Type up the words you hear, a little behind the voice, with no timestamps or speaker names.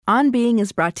On Being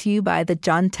is brought to you by the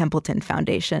John Templeton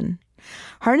Foundation,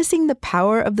 harnessing the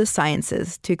power of the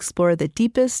sciences to explore the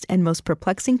deepest and most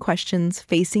perplexing questions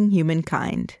facing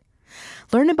humankind.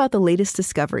 Learn about the latest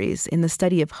discoveries in the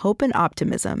study of hope and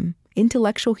optimism,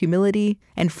 intellectual humility,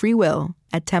 and free will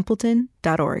at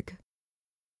templeton.org.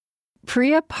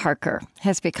 Priya Parker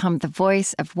has become the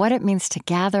voice of what it means to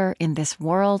gather in this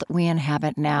world we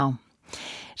inhabit now.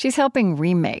 She's helping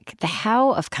remake the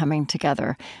how of coming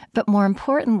together, but more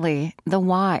importantly, the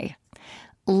why.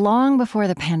 Long before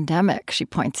the pandemic, she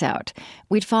points out,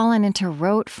 we'd fallen into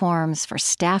rote forms for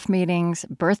staff meetings,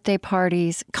 birthday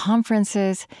parties,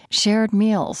 conferences, shared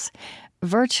meals.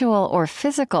 Virtual or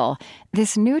physical,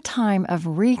 this new time of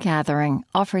regathering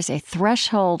offers a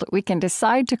threshold we can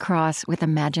decide to cross with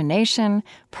imagination,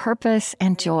 purpose,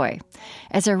 and joy,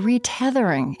 as a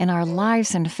retethering in our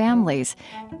lives and families,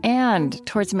 and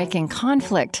towards making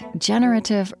conflict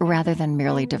generative rather than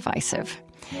merely divisive.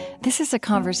 This is a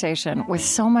conversation with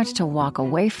so much to walk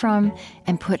away from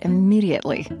and put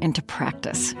immediately into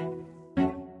practice.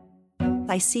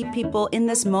 I see people in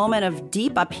this moment of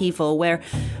deep upheaval where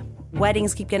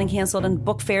weddings keep getting canceled and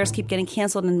book fairs keep getting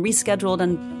canceled and rescheduled.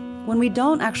 And when we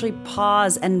don't actually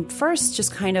pause and first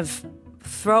just kind of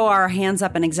throw our hands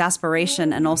up in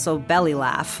exasperation and also belly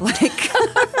laugh, like,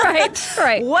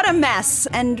 right. What a mess.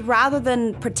 And rather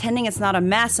than pretending it's not a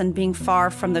mess and being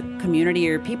far from the community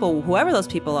or people, whoever those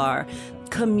people are,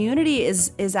 community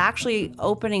is actually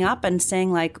opening up and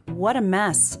saying, like, what a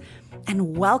mess.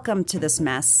 And welcome to this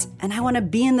mess. And I want to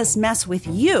be in this mess with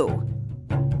you.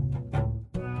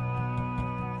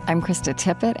 I'm Krista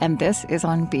Tippett, and this is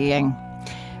On Being.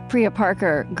 Priya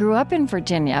Parker grew up in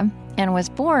Virginia and was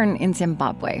born in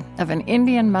Zimbabwe of an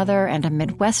Indian mother and a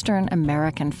Midwestern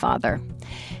American father.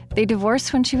 They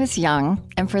divorced when she was young,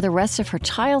 and for the rest of her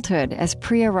childhood, as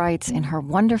Priya writes in her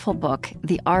wonderful book,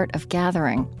 The Art of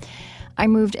Gathering, I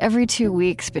moved every 2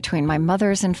 weeks between my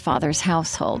mother's and father's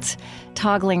households,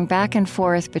 toggling back and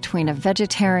forth between a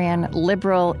vegetarian,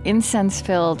 liberal,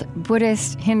 incense-filled,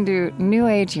 Buddhist, Hindu, New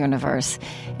Age universe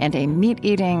and a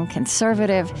meat-eating,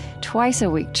 conservative,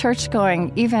 twice-a-week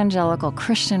church-going, evangelical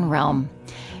Christian realm.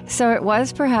 So it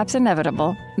was perhaps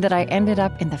inevitable that I ended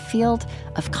up in the field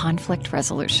of conflict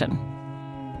resolution.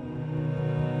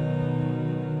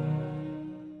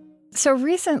 So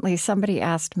recently somebody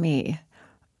asked me,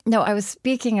 I was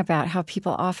speaking about how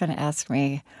people often ask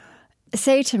me,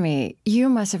 say to me, you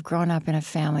must have grown up in a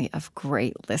family of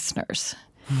great listeners.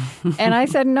 And I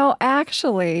said, no,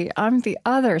 actually, I'm the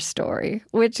other story,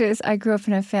 which is I grew up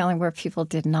in a family where people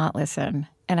did not listen,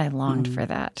 and I longed for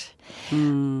that.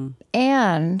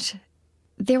 And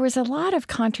there was a lot of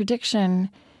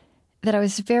contradiction that I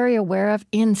was very aware of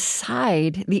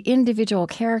inside the individual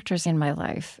characters in my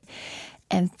life.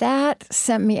 And that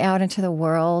sent me out into the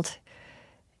world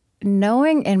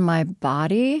knowing in my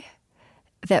body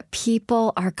that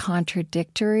people are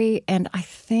contradictory, and I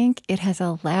think it has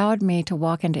allowed me to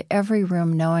walk into every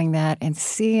room knowing that and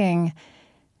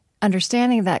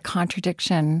understanding that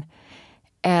contradiction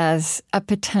as a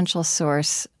potential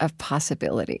source of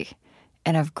possibility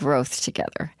and of growth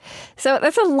together. So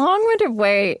that's a long-winded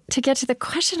way to get to the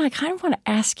question I kind of want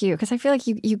to ask you, because I feel like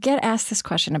you get asked this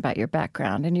question about your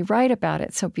background, and you write about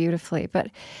it so beautifully,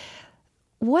 but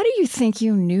what do you think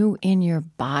you knew in your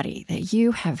body, that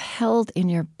you have held in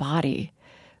your body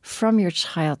from your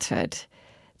childhood,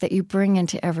 that you bring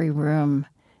into every room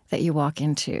that you walk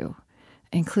into,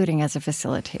 including as a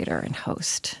facilitator and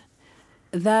host?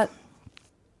 That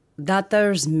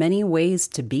there's many ways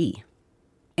to be,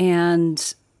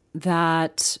 and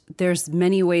that there's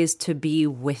many ways to be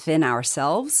within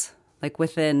ourselves, like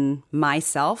within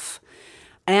myself,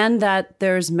 and that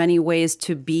there's many ways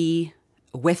to be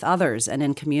with others and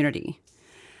in community.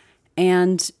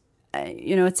 And,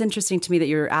 it's interesting to me that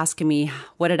you're asking me,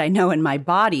 what did I know in my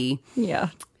body? Yeah.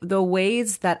 The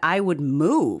ways that I would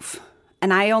move.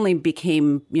 And I only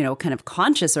became, kind of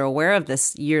conscious or aware of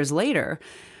this years later,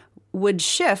 would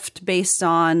shift based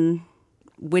on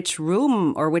which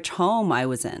room or which home I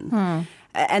was in.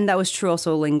 And that was true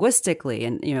also linguistically.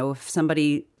 And, if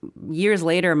somebody, years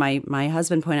later, my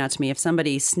husband pointed out to me, if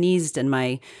somebody sneezed in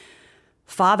my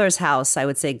father's house, I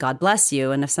would say, God bless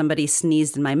you. And if somebody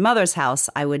sneezed in my mother's house,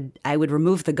 I would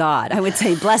remove the God. I would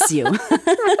say, bless you.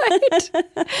 Right.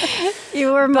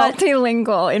 You were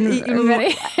multilingual in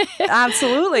many.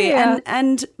 Absolutely. Yeah.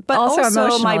 But also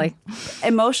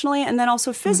emotionally and then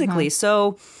also physically.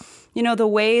 So, the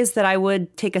ways that I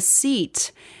would take a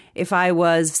seat if I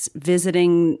was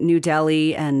visiting New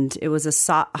Delhi and it was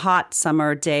a hot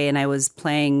summer day and I was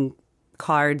playing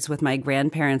cards with my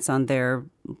grandparents on their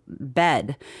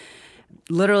bed,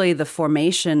 literally the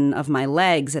formation of my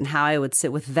legs and how I would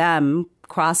sit with them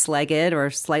cross-legged or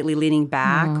slightly leaning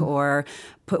back or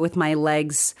put with my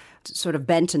legs sort of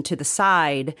bent and to the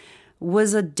side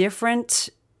was a different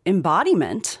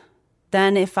embodiment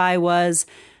than if I was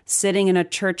sitting in a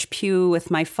church pew with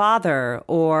my father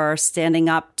or standing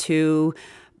up to,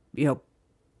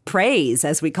 praise,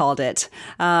 as we called it,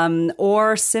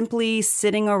 or simply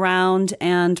sitting around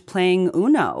and playing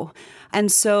Uno. And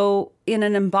so in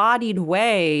an embodied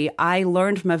way, I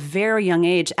learned from a very young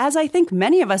age, as I think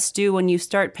many of us do when you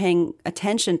start paying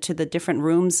attention to the different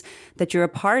rooms that you're a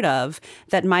part of,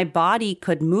 that my body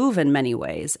could move in many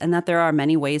ways and that there are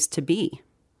many ways to be.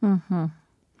 Mm-hmm.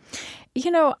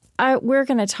 We're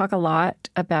going to talk a lot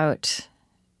about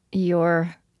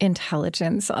your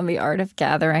intelligence on the art of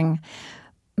gathering,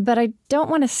 but I don't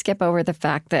want to skip over the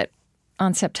fact that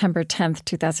on September 10th,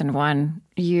 2001,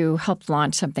 you helped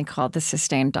launch something called the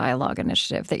Sustained Dialogue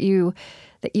Initiative that you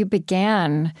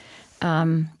began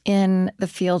in the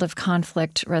field of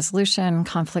conflict resolution,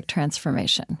 conflict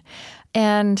transformation.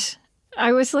 And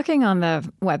I was looking on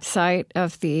the website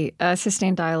of the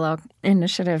Sustained Dialogue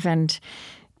Initiative, and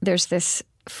there's this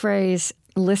phrase,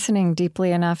 listening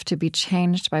deeply enough to be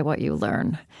changed by what you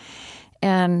learn.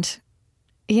 And,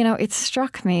 it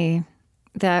struck me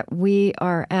that we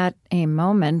are at a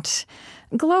moment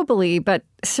globally, but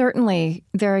certainly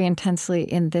very intensely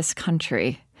in this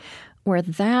country, where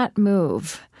that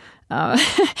move,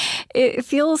 it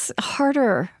feels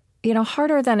harder,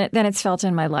 harder than it's felt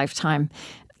in my lifetime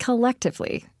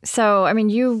collectively. So,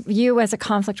 you as a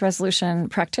conflict resolution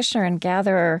practitioner and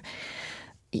gatherer,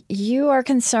 you are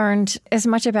concerned as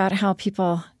much about how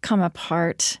people come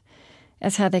apart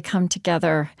as how they come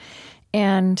together.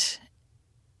 And,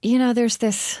 there's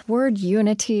this word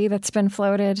unity that's been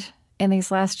floated in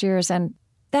these last years, and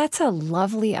that's a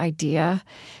lovely idea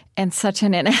and such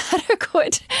an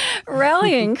inadequate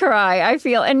rallying cry, I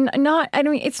feel. And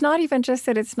it's not even just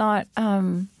that it's not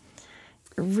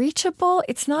reachable.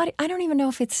 It's not, I don't even know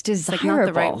if it's desirable. It's not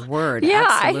the right word. Yeah,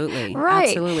 absolutely. Right.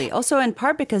 Absolutely. Also, in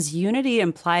part because unity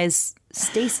implies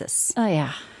stasis. Oh,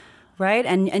 yeah. Right?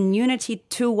 And unity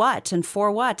to what and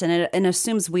for what? And it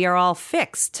assumes we are all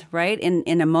fixed, right?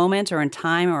 In a moment or in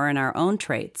time or in our own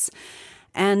traits.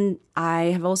 And I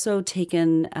have also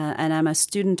taken, and I'm a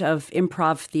student of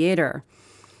improv theater.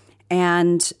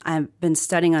 And I've been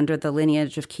studying under the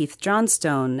lineage of Keith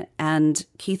Johnstone. And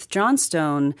Keith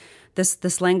Johnstone,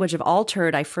 this language of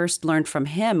altered, I first learned from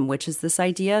him, which is this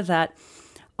idea that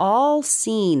all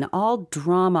scene, all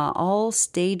drama, all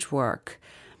stage work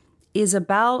is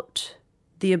about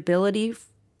the ability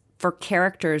for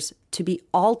characters to be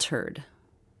altered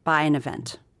by an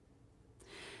event.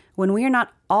 When we are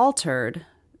not altered,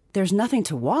 there's nothing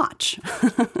to watch.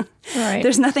 Right.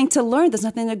 There's nothing to learn. There's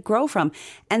nothing to grow from.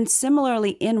 And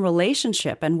similarly in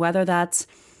relationship, and whether that's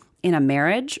in a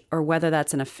marriage or whether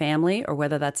that's in a family or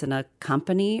whether that's in a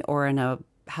company or in a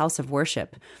house of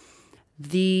worship,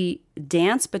 the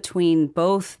dance between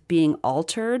both being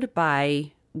altered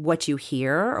by what you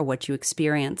hear or what you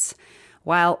experience,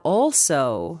 while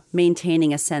also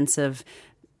maintaining a sense of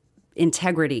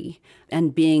integrity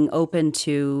and being open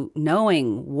to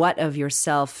knowing what of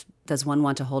yourself does one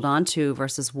want to hold on to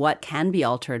versus what can be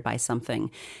altered by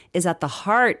something, is at the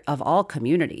heart of all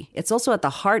community. It's also at the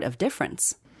heart of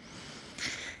difference.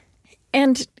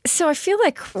 And so I feel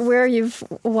like where you've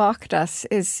walked us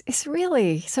is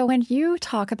really, so when you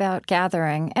talk about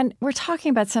gathering, and we're talking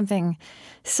about something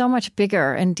so much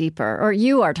bigger and deeper, or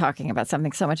you are talking about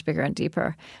something so much bigger and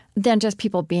deeper than just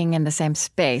people being in the same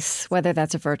space, whether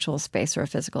that's a virtual space or a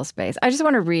physical space. I just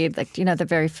want to read, the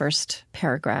very first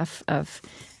paragraph of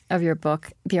your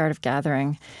book, The Art of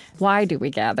Gathering. Why do we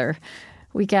gather?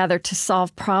 We gather to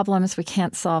solve problems we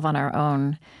can't solve on our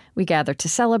own. We gather to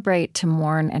celebrate, to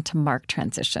mourn, and to mark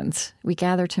transitions. We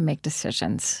gather to make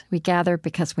decisions. We gather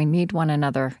because we need one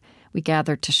another. We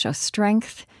gather to show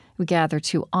strength. We gather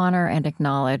to honor and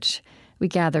acknowledge. We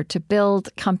gather to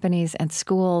build companies and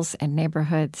schools and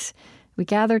neighborhoods. We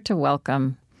gather to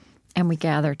welcome, and we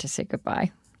gather to say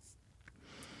goodbye.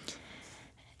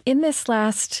 In this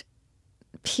last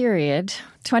period,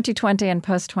 2020 and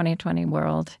post-2020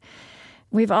 world,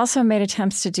 we've also made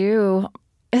attempts to do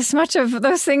as much of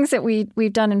those things that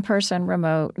we've done in person,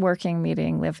 remote, working,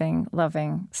 meeting, living,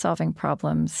 loving, solving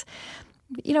problems.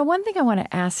 One thing I want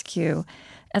to ask you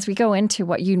as we go into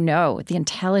what the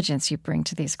intelligence you bring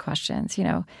to these questions,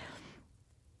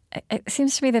 it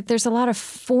seems to me that there's a lot of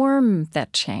form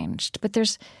that changed, but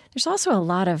there's also a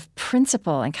lot of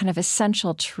principle and kind of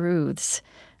essential truths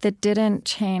that didn't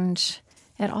change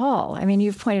at all. I mean,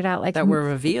 you've pointed out like that were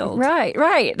revealed. Right.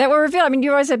 That were revealed. I mean,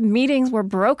 you always said meetings were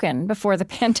broken before the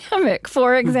pandemic,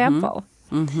 for example.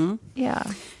 Mm-hmm. Yeah.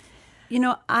 You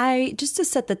know, just to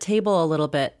set the table a little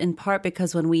bit, in part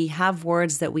because when we have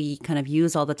words that we kind of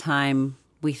use all the time,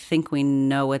 we think we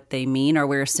know what they mean, or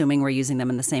we're assuming we're using them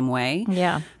in the same way.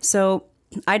 Yeah. So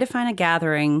I define a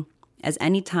gathering as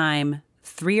any time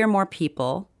 3 or more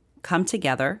people come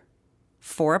together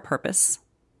for a purpose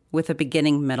with a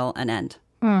beginning, middle, and end.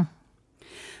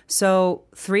 So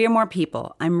 3 or more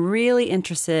people. I'm really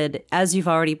interested, as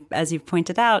you've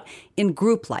pointed out, in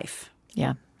group life.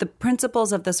 Yeah. The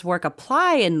principles of this work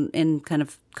apply in kind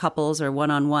of couples or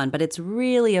one-on-one, but it's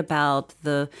really about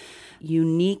the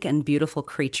unique and beautiful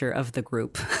creature of the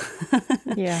group.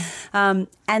 Yeah. And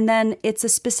then it's a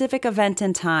specific event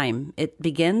in time. It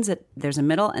begins, there's a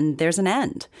middle, and there's an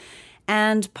end.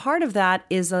 And part of that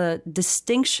is a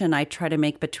distinction I try to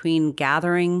make between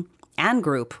gathering and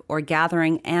group, or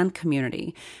gathering and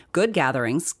community. Good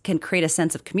gatherings can create a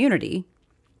sense of community,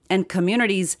 and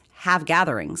communities have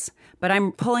gatherings. But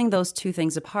I'm pulling those two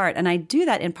things apart. And I do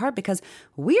that in part because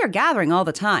we are gathering all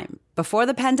the time. Before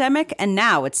the pandemic, and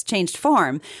now it's changed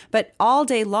form. But all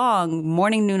day long,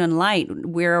 morning, noon, and night,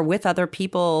 we're with other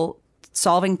people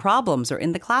solving problems, or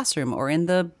in the classroom, or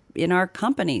in our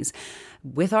companies,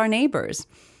 with our neighbors.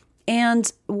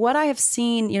 And what I have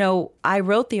seen, I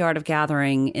wrote The Art of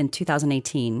Gathering in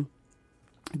 2018.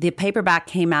 The paperback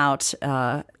came out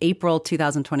April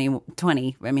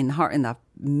 2020. I mean, in the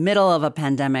middle of a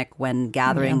pandemic when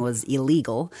gathering was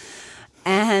illegal.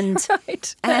 And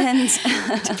Right. And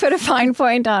to put a fine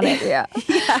point on it, yeah.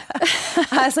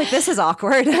 I was like, this is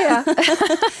awkward. Yeah.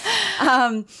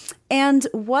 And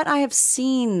what I have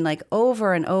seen like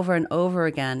over and over and over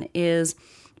again is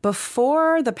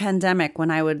before the pandemic, when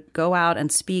I would go out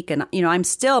and speak, and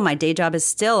my day job is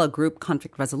still a group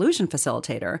conflict resolution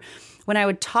facilitator. When I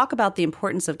would talk about the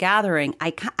importance of gathering,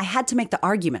 I had to make the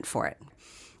argument for it.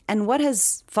 And what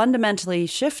has fundamentally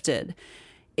shifted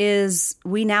is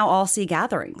we now all see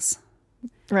gatherings.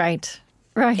 Right.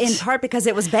 In part because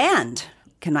it was banned.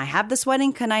 Can I have this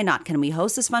wedding? Can I not? Can we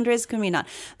host this fundraiser? Can we not?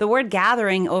 The word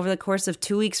gathering over the course of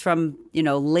 2 weeks from,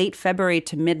 late February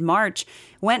to mid-March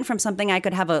went from something I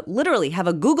could literally have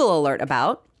a Google alert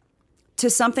about to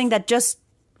something that just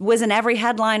was in every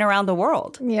headline around the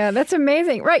world. Yeah, that's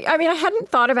amazing. Right. I mean, I hadn't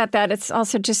thought about that. It's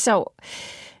also just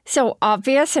so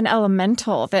obvious and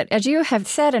elemental that, as you have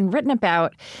said and written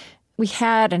about, we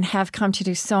had and have come to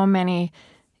do so many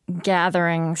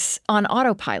gatherings on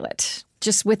autopilot,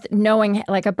 just with knowing,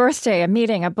 like a birthday, a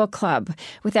meeting, a book club,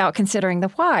 without considering the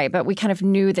why. But we kind of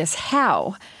knew this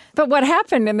how. But what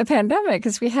happened in the pandemic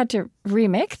is we had to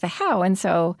remake the how. And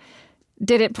so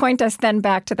did it point us then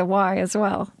back to the why as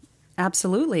well?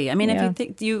 Absolutely. I mean,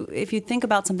 if you think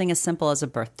about something as simple as a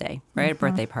birthday, right? Mm-hmm. A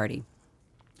birthday party.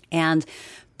 And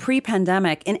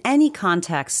pre-pandemic, in any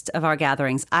context of our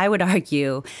gatherings, I would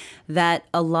argue that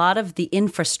a lot of the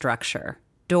infrastructure,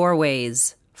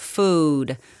 doorways,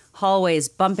 food, hallways,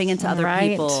 bumping into other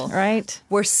people,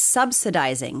 were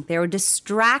subsidizing. They were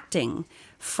distracting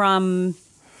from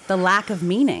the lack of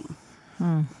meaning.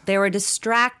 They were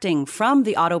distracting from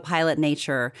the autopilot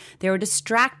nature. They were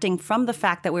distracting from the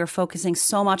fact that we were focusing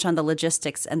so much on the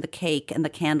logistics and the cake and the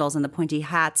candles and the pointy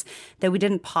hats that we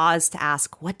didn't pause to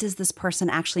ask, what does this person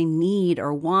actually need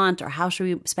or want, or how should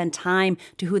we spend time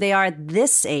to who they are at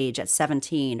this age, at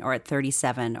 17 or at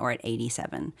 37 or at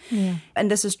 87? Yeah. And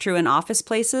this is true in office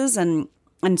places and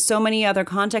so many other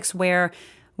contexts where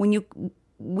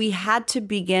we had to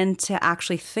begin to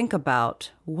actually think about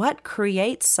what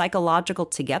creates psychological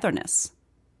togetherness.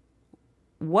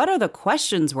 What are the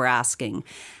questions we're asking?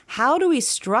 How do we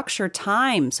structure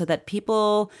time so that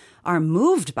people are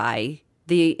moved by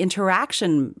the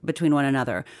interaction between one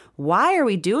another? Why are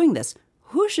we doing this?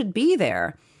 Who should be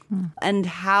there? And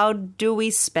how do we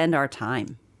spend our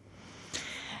time?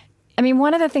 I mean,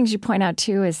 one of the things you point out,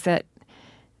 too, is that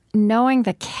knowing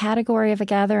the category of a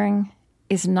gathering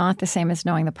is not the same as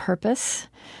knowing the purpose.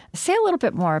 Say a little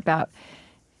bit more about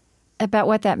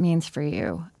what that means for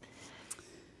you.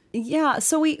 Yeah,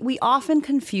 so we often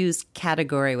confuse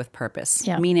category with purpose,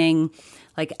 meaning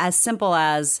like as simple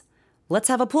as let's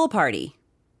have a pool party,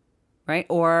 right?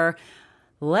 Or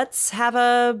let's have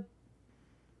a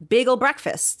bagel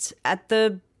breakfast at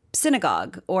the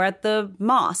synagogue or at the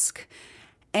mosque.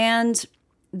 And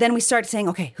then we start saying,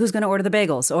 okay, who's going to order the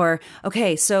bagels? Or,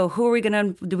 okay, so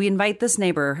do we invite this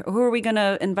neighbor? Who are we going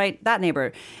to invite that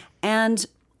neighbor? And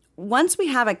once we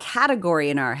have a category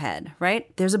in our head,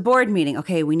 right? There's a board meeting.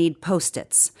 Okay, we need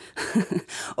Post-its.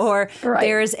 Or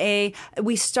there's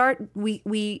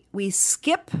we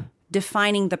skip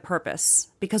defining the purpose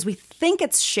because we think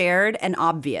it's shared and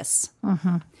obvious.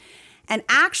 And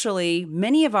actually,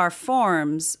 many of our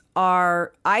forms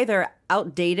are either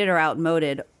outdated or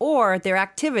outmoded, or they're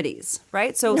activities,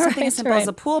 right? So something as simple as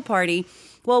a pool party.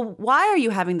 Well, why are you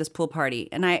having this pool party?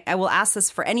 And I will ask this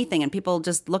for anything, and people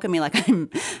just look at me like I'm,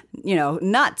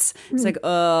 nuts. It's like,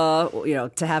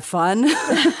 to have fun.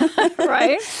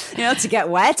 Right. To get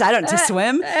wet. I don't, to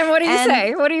swim. And what do you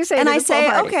say? What do you say And to I the pool say,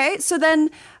 party? okay, so then...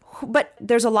 But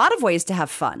there's a lot of ways to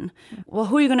have fun. Well,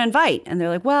 who are you going to invite? And they're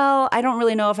like, well, I don't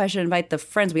really know if I should invite the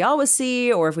friends we always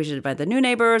see, or if we should invite the new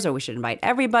neighbors, or we should invite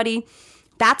everybody.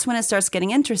 That's when it starts getting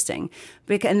interesting.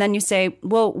 And then you say,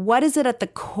 well, what is it at the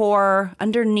core,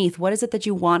 underneath? What is it that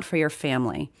you want for your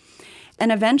family?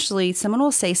 And eventually someone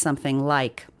will say something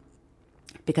like,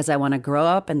 because I want to grow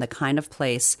up in the kind of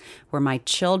place where my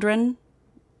children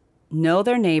know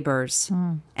their neighbors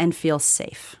and feel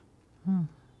safe.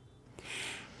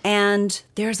 And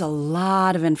there's a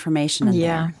lot of information in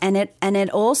there. And it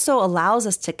also allows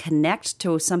us to connect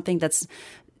to something that's,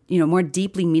 more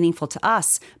deeply meaningful to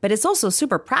us. But it's also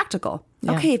super practical.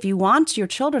 Yeah. Okay, if you want your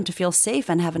children to feel safe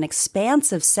and have an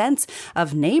expansive sense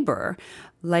of neighbor,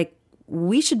 like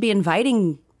we should be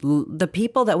inviting the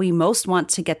people that we most want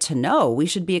to get to know. We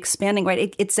should be expanding,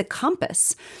 right? It's a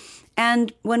compass.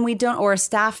 And when we don't, or a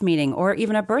staff meeting, or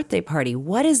even a birthday party,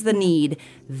 what is the need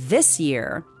this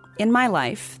year in my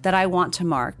life that I want to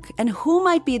mark, and who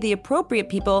might be the appropriate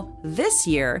people this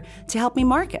year to help me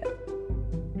mark it?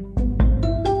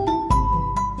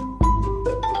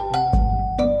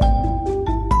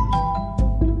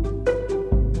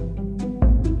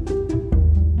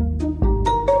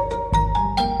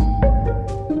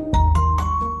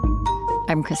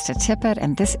 I'm Krista Tippett,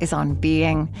 and this is On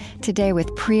Being, today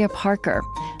with Priya Parker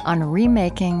on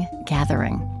Remaking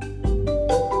Gathering.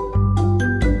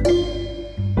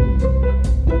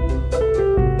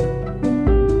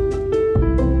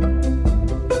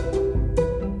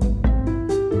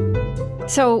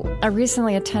 So I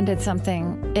recently attended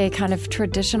a kind of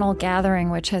traditional gathering,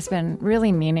 which has been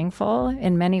really meaningful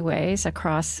in many ways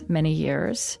across many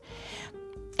years.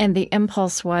 And the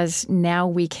impulse was, now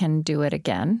we can do it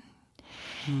again.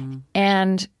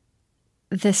 And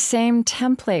the same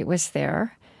template was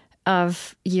there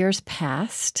of years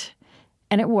past,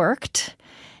 and it worked.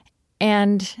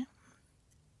 And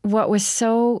what was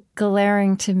so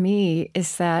glaring to me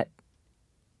is that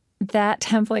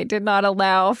template did not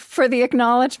allow for the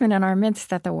acknowledgement in our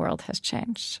midst that the world has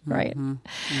changed, right?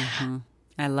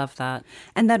 I love that.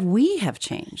 And that we have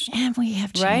changed. And we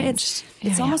have changed.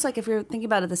 Right? It's almost like if you're thinking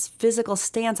about it, this physical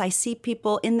stance, I see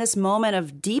people in this moment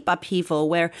of deep upheaval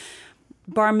where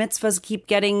bar mitzvahs keep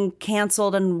getting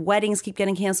canceled and weddings keep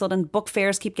getting canceled and book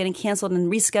fairs keep getting canceled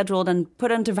and rescheduled and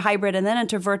put into hybrid and then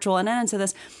into virtual and then into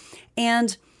this.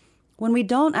 And when we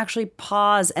don't actually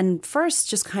pause and first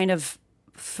just kind of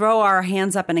throw our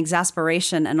hands up in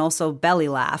exasperation and also belly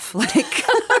laugh, like,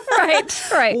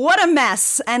 right. What a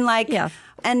mess. And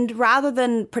and rather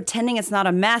than pretending it's not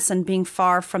a mess and being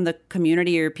far from the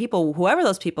community or people, whoever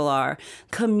those people are,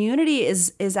 community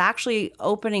is actually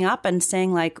opening up and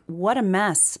saying like, what a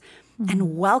mess,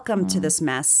 and welcome to this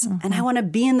mess. And I want to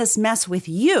be in this mess with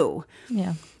you.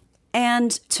 Yeah.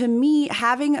 And to me,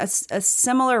 having a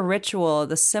similar ritual,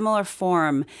 the similar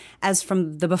form as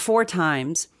from the before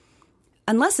times,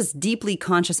 unless it's deeply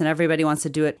conscious and everybody wants to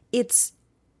do it,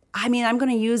 I'm going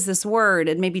to use this word,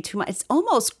 it may be too much, it's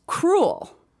almost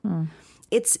cruel.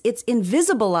 It's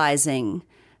invisibilizing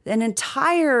an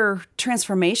entire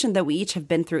transformation that we each have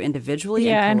been through individually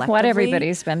and collectively. And what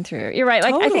everybody's been through. You're right.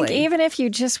 Totally. I think even if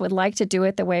you just would like to do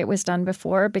it the way it was done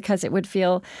before, because it would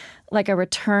feel like a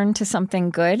return to something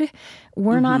good,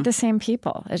 we're not the same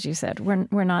people, as you said.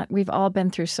 We're not. We've all been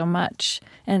through so much,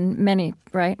 and many,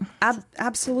 right?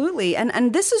 Absolutely.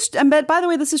 And this is, but by the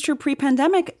way, this is true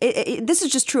pre-pandemic. This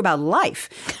is just true about life.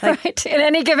 Like, right. In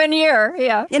any given year.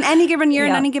 Yeah. In any given year,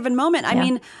 in any given moment. I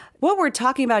mean, what we're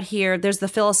talking about here, there's the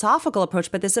philosophical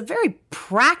approach, but there's a very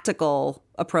practical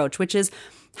approach, which is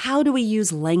how do we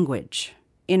use language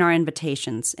in our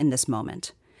invitations in this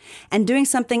moment? And doing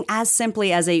something as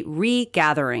simply as a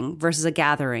regathering versus a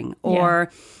gathering, or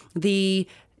the,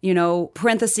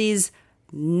 parentheses,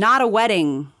 not a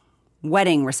wedding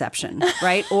reception,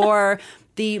 right? Or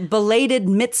the belated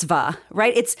mitzvah,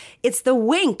 right? It's the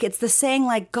wink. It's the saying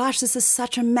like, gosh, this is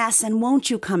such a mess, and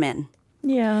won't you come in?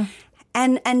 Yeah.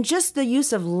 And just the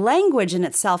use of language in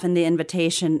itself in the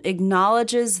invitation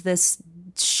acknowledges this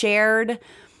shared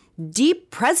deep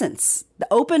presence, the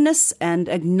openness and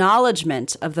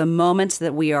acknowledgement of the moment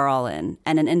that we are all in,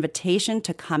 and an invitation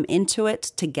to come into it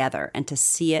together and to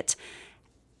see it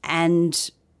and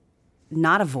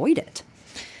not avoid it.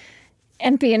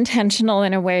 And be intentional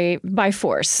in a way, by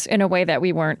force, in a way that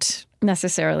we weren't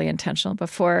necessarily intentional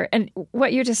before. And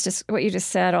what you just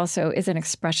said also is an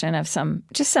expression of some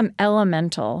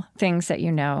elemental things that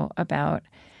you know about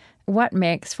what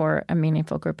makes for a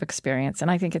meaningful group experience.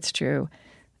 And I think it's true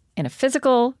in a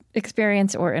physical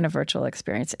experience or in a virtual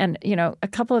experience. And, a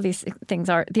couple of these things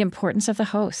are the importance of the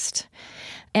host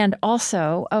and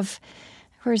also of,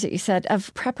 where is it you said,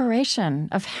 of preparation,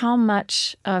 of how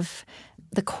much of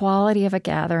the quality of a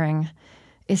gathering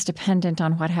is dependent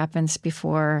on what happens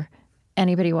before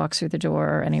anybody walks through the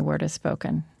door or any word is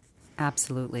spoken.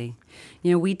 Absolutely.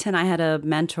 I had a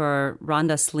mentor,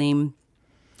 Rhonda Sleem.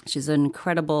 She's an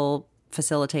incredible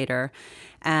facilitator.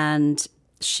 And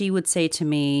she would say to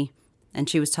me, and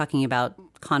she was talking about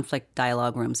conflict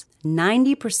dialogue rooms,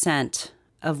 90%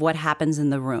 of what happens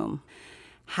in the room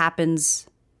happens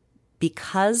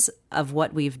because of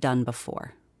what we've done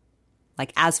before.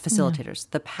 Like as facilitators,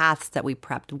 the paths that we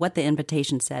prepped, what the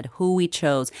invitation said, who we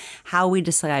chose, how we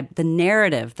described, the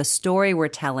narrative, the story we're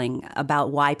telling about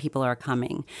why people are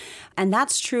coming. And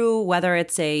that's true whether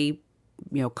it's a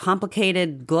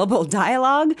complicated global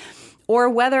dialogue or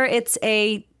whether it's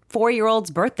a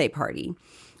 4-year-old's birthday party,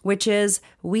 which is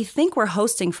we think we're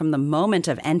hosting from the moment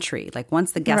of entry, like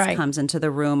once the guest comes into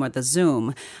the room or the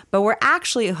Zoom, but we're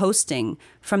actually hosting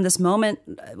from this moment,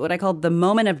 what I call the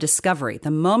moment of discovery,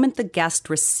 the moment the guest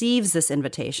receives this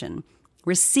invitation,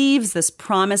 receives this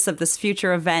promise of this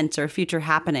future event or future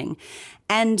happening.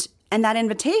 And that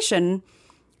invitation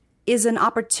is an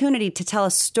opportunity to tell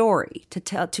a story,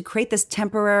 to create this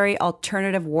temporary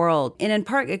alternative world. And in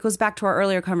part, it goes back to our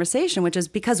earlier conversation, which is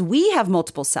because we have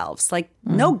multiple selves. Like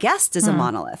no guest is a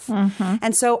monolith. Mm-hmm.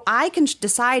 And so I can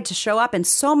decide to show up in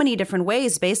so many different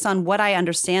ways based on what I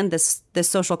understand this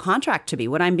social contract to be,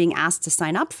 what I'm being asked to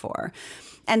sign up for.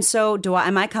 And so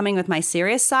am I coming with my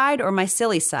serious side or my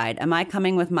silly side? Am I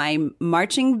coming with my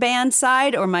marching band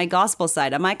side or my gospel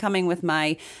side? Am I coming with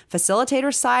my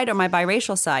facilitator side or my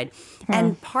biracial side?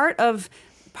 And part of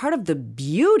the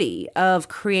beauty of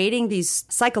creating these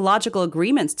psychological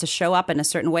agreements to show up in a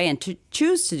certain way and to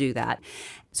choose to do that.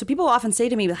 So people often say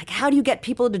to me, like, how do you get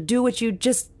people to do what you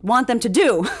just want them to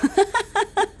do?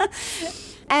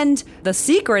 And the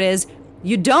secret is,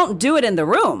 you don't do it in the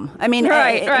room. I mean,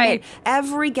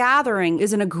 every gathering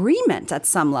is an agreement at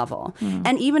some level.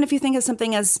 And even if you think of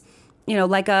something as,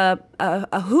 like a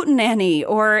hootenanny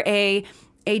or a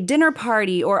dinner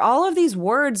party, or all of these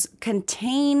words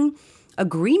contain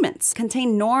agreements,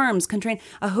 contain norms, contain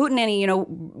a hootenanny,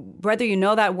 whether you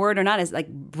know that word or not, is like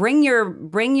bring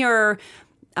your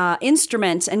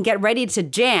instrument and get ready to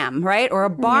jam, right? Or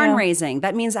a barn raising.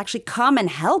 That means actually come and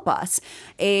help us.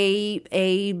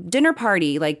 A dinner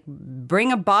party, like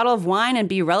bring a bottle of wine and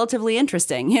be relatively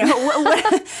interesting. Whatever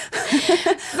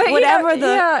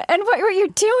And what you're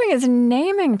doing is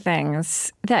naming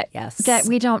things that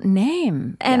we don't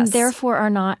name and therefore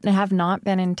have not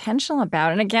been intentional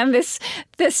about. And again, this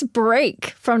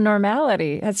break from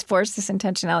normality has forced this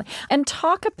intentionality. And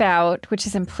talk about, which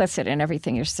is implicit in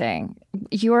everything you're saying,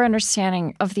 your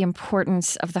understanding of the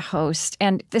importance of the host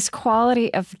and this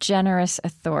quality of generous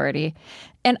authority.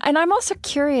 And I'm also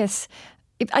curious,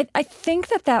 I think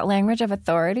that language of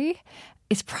authority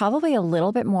is probably a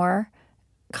little bit more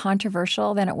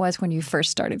controversial than it was when you first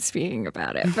started speaking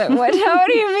about it. But how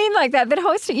do you mean like that?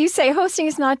 That you say hosting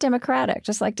is not democratic,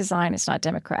 just like design is not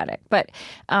democratic. But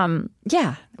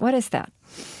what is that?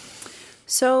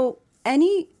 So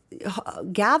any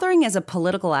gathering is a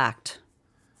political act.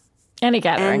 Any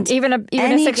gathering, even a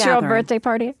 6-year-old birthday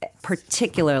party?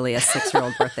 Particularly a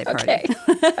 6-year-old birthday party.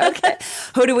 Okay.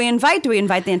 Who do we invite? Do we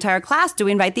invite the entire class? Do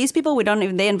we invite these people?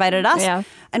 They invited us. Yeah.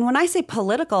 And when I say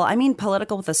political, I mean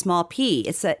political with a small p.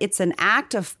 It's an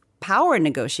act of power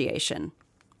negotiation.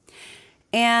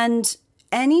 And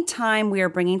anytime we are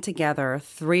bringing together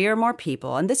 3 or more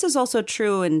people, and this is also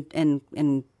true in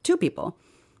 2 people,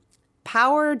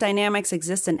 power dynamics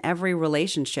exist in every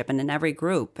relationship and in every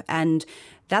group. And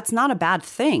that's not a bad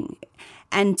thing.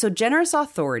 And so generous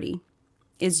authority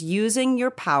is using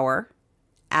your power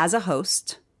as a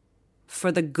host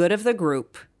for the good of the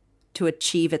group to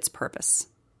achieve its purpose.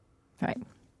 Right.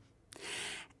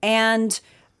 And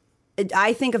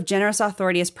I think of generous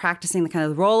authority as practicing the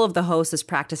role of the host is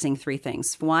practicing 3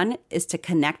 things. 1 is to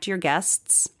connect your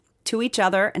guests to each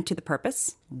other and to the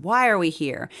purpose. Why are we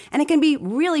here? And it can be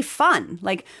really fun.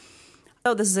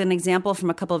 This is an example from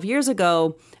a couple of years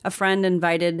ago. A friend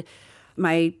invited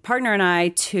my partner and I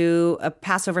to a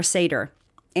Passover Seder.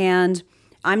 And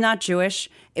I'm not Jewish.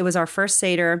 It was our first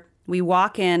Seder. We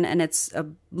walk in and it's a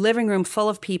living room full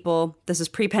of people. This is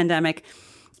pre-pandemic.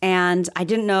 And I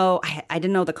didn't know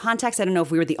the context. I didn't know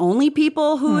if we were the only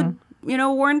people who had,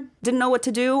 didn't know what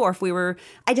to do, or if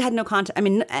I had no context. I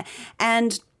mean,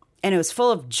 and it was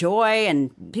full of joy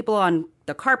and people on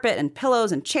the carpet and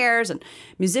pillows and chairs and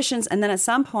musicians. And then at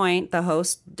some point, the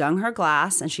host dung her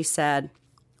glass and she said,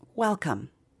 "Welcome.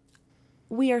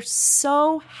 We are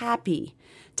so happy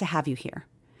to have you here.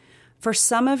 For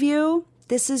some of you,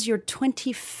 this is our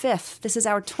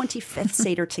 25th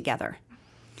Seder together.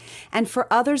 And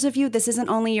for others of you, this isn't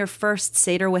only your first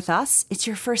Seder with us, it's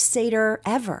your first Seder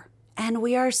ever. And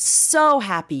we are so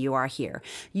happy you are here.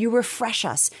 You refresh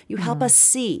us. You help us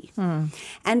see."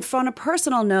 And from a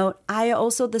personal note,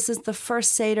 this is the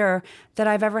first Seder that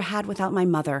I've ever had without my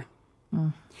mother.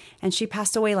 And she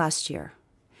passed away last year.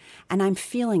 And I'm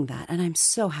feeling that, and I'm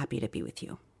so happy to be with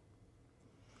you.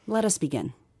 Let us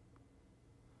begin.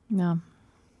 Yeah.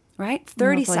 Right?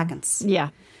 30 Lovely. seconds. Yeah.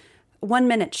 1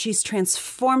 minute, she's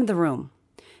transformed the room.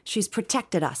 She's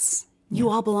protected us. You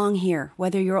all belong here,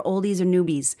 whether you're oldies or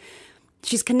newbies.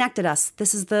 She's connected us.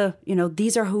 This is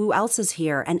these are who else is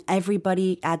here, and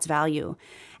everybody adds value.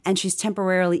 And she's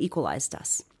temporarily equalized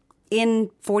us in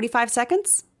 45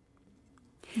 seconds.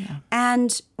 Yeah.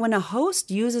 And when a host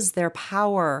uses their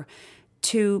power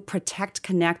to protect,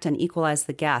 connect, and equalize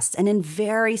the guests, and in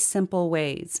very simple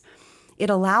ways, it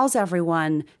allows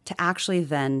everyone to actually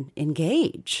then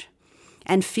engage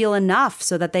and feel enough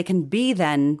so that they can be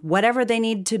then whatever they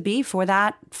need to be for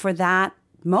that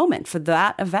moment, for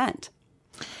that event.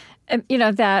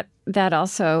 That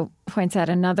also points out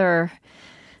another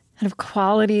kind of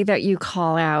quality that you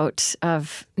call out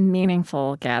of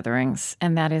meaningful gatherings,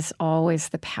 and that is always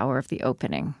the power of the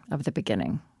opening, of the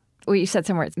beginning. Well, you said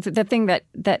somewhere, the thing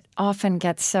that often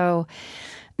gets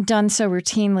done so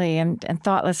routinely and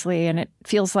thoughtlessly, and it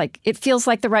feels like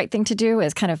the right thing to do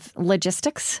is kind of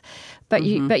logistics, but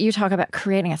you talk about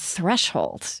creating a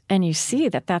threshold, and you see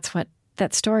that's what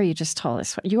that story you just told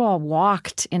us. You all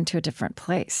walked into a different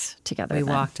place together. We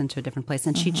walked into a different place,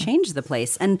 and she changed the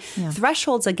place. And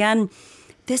thresholds, again,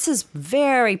 this is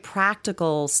very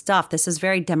practical stuff. This is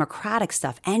very democratic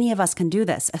stuff. Any of us can do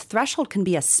this. A threshold can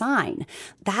be a sign.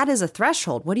 That is a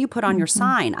threshold. What do you put on your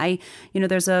sign?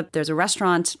 There's a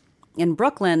restaurant in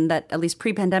Brooklyn that, at least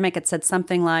pre-pandemic, it said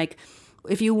something like,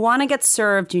 if you want to get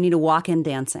served, you need to walk in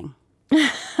dancing.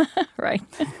 Right.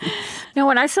 Now,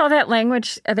 when I saw that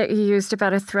language that you used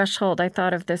about a threshold, I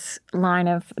thought of this line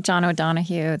of John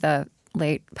O'Donohue, the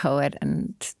late poet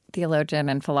and theologian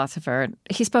and philosopher.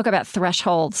 He spoke about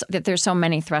thresholds, that there's so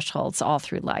many thresholds all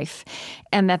through life,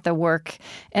 and that the work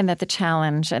and that the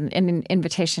challenge and an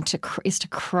invitation is to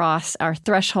cross our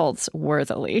thresholds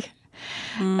worthily,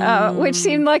 which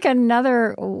seemed like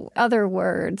other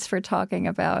words for talking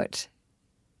about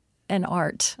an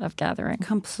art of gathering.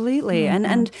 Completely.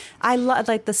 And I love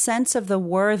the sense of the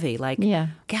worthy,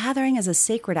 gathering is a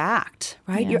sacred act,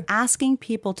 right? Yeah. You're asking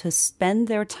people to spend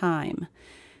their time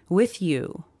with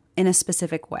you in a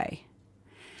specific way.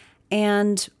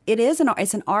 And it's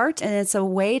an art, and it's a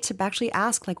way to actually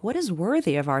ask, what is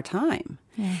worthy of our time?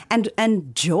 Yeah.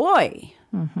 And joy,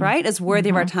 right, is worthy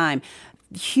of our time.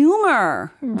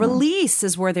 Humor, release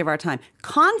is worthy of our time.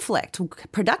 Conflict,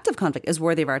 productive conflict is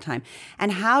worthy of our time.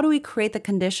 And how do we create the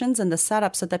conditions and the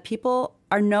setup so that people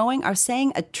are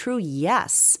saying a true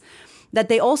yes, that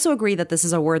they also agree that this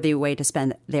is a worthy way to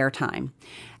spend their time.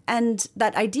 And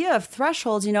that idea of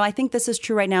thresholds, I think this is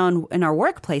true right now in our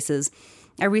workplaces.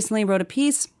 I recently wrote a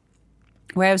piece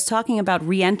where I was talking about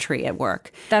reentry at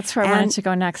work. That's where I wanted to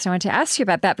go next. I wanted to ask you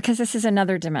about that because this is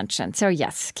another dimension. So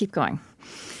yes, keep going.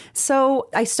 So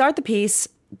I start the piece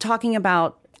talking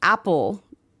about Apple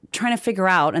trying to figure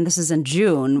out, and this is in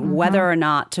June, whether or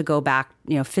not to go back,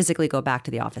 physically go back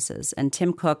to the offices. And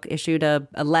Tim Cook issued a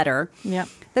letter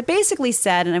that basically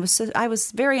said, and I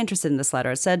was very interested in this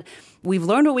letter. It said, we've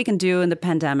learned what we can do in the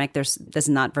pandemic. This is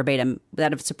not verbatim,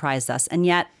 that have surprised us. And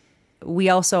yet we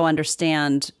also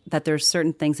understand that there's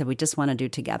certain things that we just want to do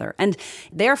together. And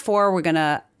therefore,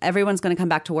 everyone's going to come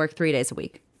back to work 3 days a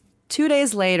week. 2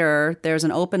 days later, there's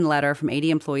an open letter from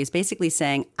 80 employees basically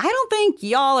saying, I don't think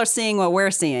y'all are seeing what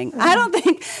we're seeing. I don't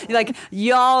think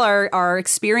y'all are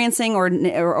experiencing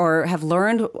or have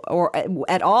learned or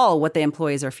at all what the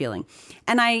employees are feeling.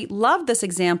 And I love this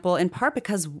example in part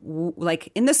because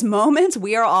in this moment,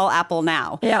 we are all Apple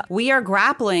now. Yeah. We are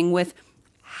grappling with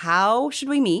how should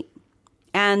we meet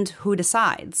and who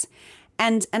decides.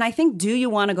 And I think, do you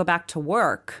want to go back to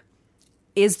work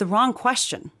is the wrong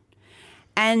question.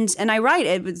 And I write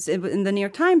it was in the New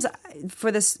York Times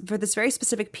for this very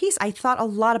specific piece. I thought a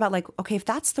lot about okay, if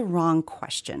that's the wrong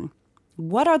question,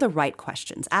 What are the right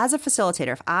questions? As a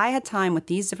facilitator, if I had time with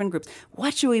these different groups,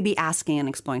 what should we be asking and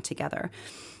exploring together?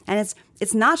 And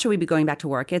it's not should we be going back to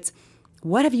work? It's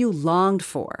what have you longed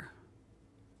for,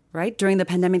 right? During the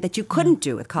pandemic that you couldn't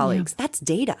do with colleagues. That's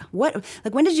data. When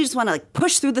did you just want to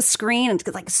push through the screen and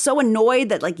so annoyed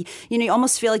that you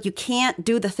almost feel like you can't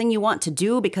do the thing you want to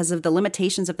do because of the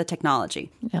limitations of the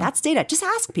technology? Yeah. That's data. Just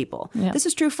ask people. Yeah. This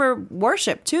is true for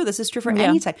worship too. This is true for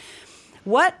any type.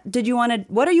 What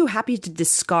are you happy to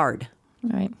discard?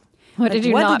 Right. What did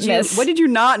you not miss? What did you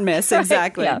not miss?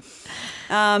 Exactly. Right.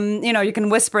 Yeah. You can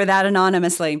whisper that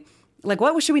anonymously.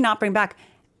 What should we not bring back?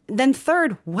 Then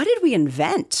third, what did we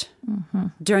invent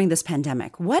during this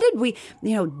pandemic? What did we,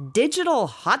 digital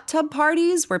hot tub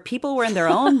parties where people were in their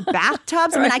own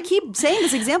bathtubs? I mean, I keep saying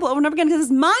this example over and over again because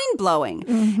it's mind-blowing.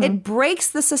 It breaks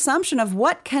this assumption of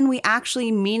what can we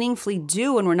actually meaningfully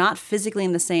do when we're not physically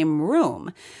in the same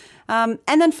room. And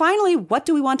then finally, what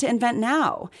do we want to invent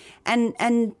now?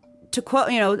 And to quote,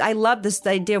 I love this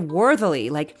idea of worthily,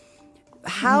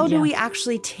 how do we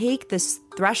actually take this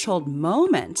threshold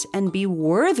moment and be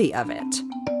worthy of it?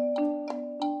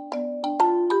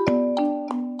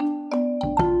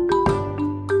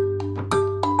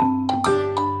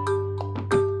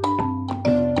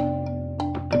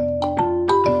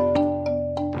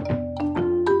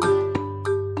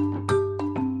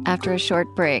 After a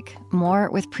short break, more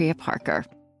with Priya Parker.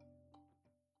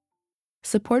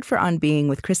 Support for On Being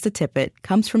with Krista Tippett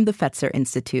comes from the Fetzer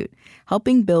Institute,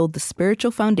 helping build the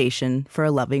spiritual foundation for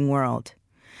a loving world.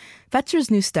 Fetzer's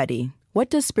new study,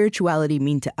 What Does Spirituality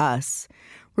Mean to Us?,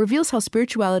 reveals how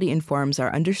spirituality informs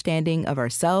our understanding of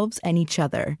ourselves and each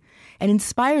other, and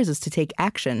inspires us to take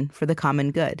action for the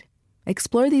common good.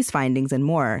 Explore these findings and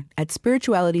more at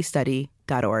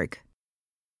spiritualitystudy.org.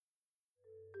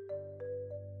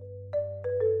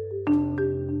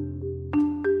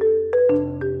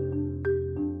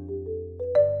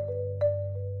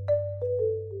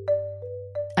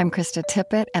 I'm Krista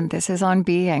Tippett, and this is On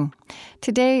Being.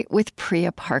 Today with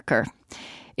Priya Parker.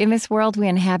 In this world we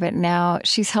inhabit now,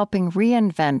 she's helping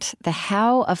reinvent the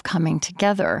how of coming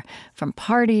together, from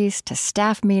parties to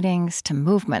staff meetings to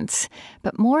movements,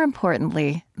 but more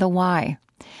importantly, the why.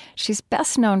 She's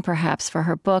best known perhaps for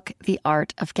her book, The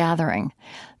Art of Gathering,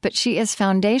 but she is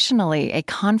foundationally a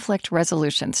conflict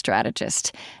resolution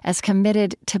strategist, as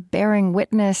committed to bearing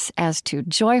witness as to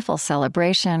joyful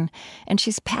celebration, and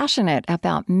she's passionate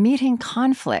about meeting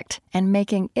conflict and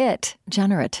making it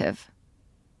generative.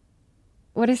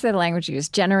 What is the language you use?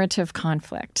 Generative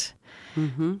conflict.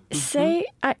 Say,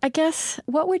 I guess,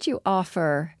 what would you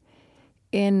offer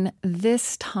in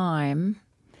this time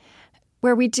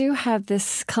where we do have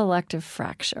this collective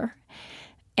fracture?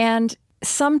 And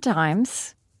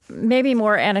sometimes, maybe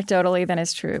more anecdotally than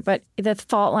is true, but the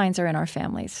fault lines are in our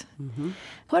families.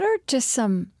 What are just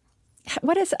I'm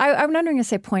not going to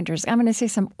say pointers, I'm going to say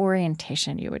some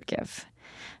orientation you would give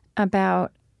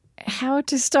about how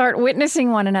to start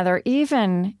witnessing one another,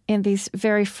 even in these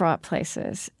very fraught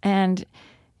places? And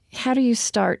how do you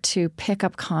start to pick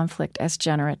up conflict as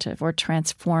generative or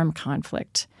transform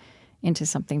conflict into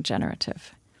something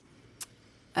generative?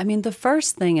 I mean, the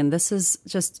first thing, and this is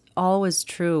just always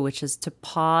true, which is to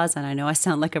pause, and I know I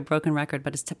sound like a broken record,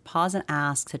 but it's to pause and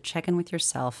ask, to check in with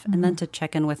yourself, and then to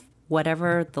check in with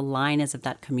whatever the line is of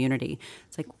that community.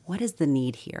 It's what is the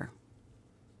need here?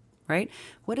 Right?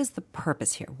 What is the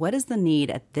purpose here? What is the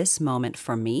need at this moment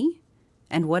for me?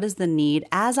 And what is the need,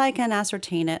 as I can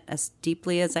ascertain it, as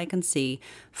deeply as I can see,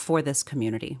 for this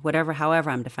community, however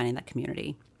I'm defining that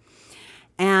community.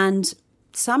 And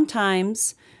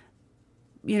sometimes,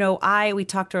 we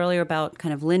talked earlier about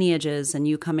kind of lineages and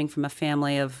you coming from a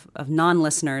family of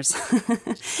non-listeners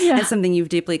and something you've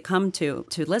deeply come to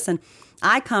listen.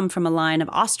 I come from a line of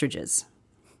ostriches.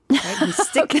 Right? Who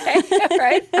stick,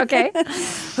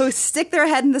 who stick their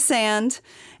head in the sand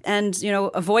and,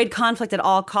 avoid conflict at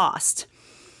all cost.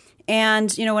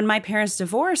 And, when my parents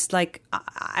divorced,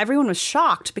 everyone was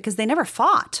shocked because they never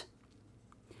fought.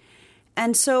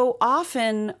 And so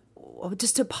often,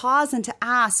 just to pause and to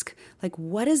ask,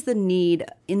 what is the need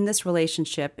in this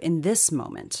relationship in this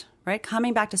moment, right?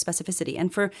 Coming back to specificity.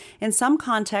 And in some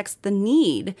contexts, the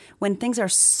need when things are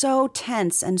so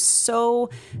tense and so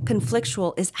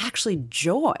conflictual is actually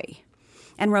joy.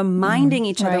 And reminding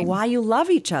each other why you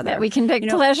love each other. That we can take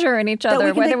pleasure in each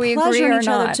other, whether we agree or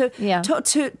not.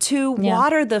 To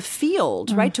water the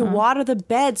field, right? To water the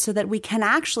bed so that we can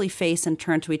actually face and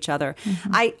turn to each other.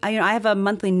 I have a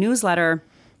monthly newsletter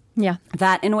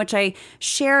in which I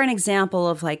share an example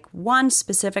of one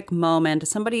specific moment,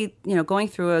 somebody, going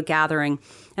through a gathering.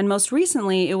 And most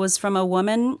recently, it was from a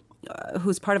woman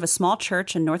who's part of a small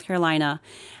church in North Carolina,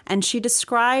 and she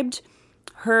described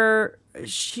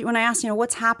when I asked,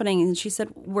 what's happening, and she said,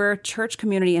 we're a church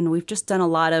community and we've just done a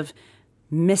lot of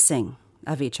missing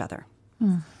of each other.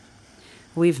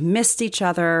 We've missed each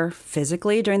other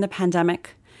physically during the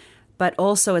pandemic, but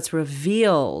also it's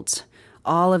revealed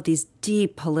all of these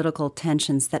deep political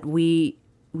tensions that we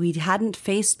hadn't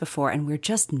faced before, and we're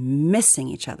just missing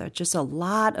each other. Just a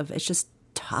lot of, it's just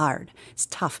hard. It's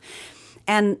tough.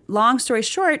 And long story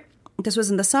short, this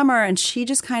was in the summer, and she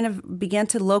just kind of began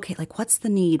to locate, like, what's the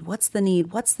need? What's the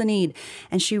need? What's the need?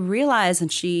 And she realized,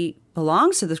 and she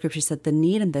belongs to the scripture, she said, the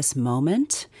need in this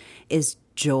moment is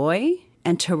joy,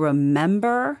 and to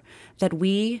remember that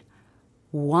we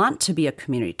want to be a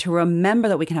community, to remember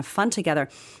that we can have fun together.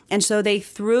 And so they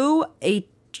threw a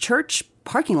church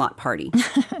parking lot party.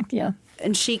 Yeah.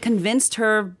 And she convinced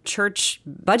her church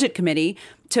budget committee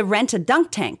to rent a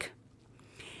dunk tank.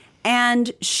 And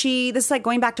this is like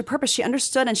going back to purpose. She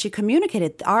understood and she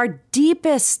communicated our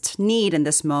deepest need in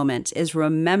this moment is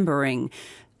remembering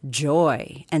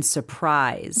joy and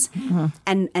surprise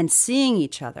and seeing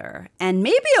each other and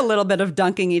maybe a little bit of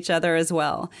dunking each other as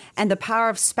well, and the power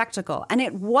of spectacle. And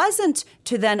it wasn't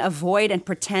to then avoid and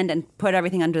pretend and put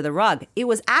everything under the rug. It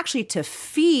was actually to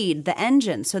feed the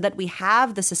engine so that we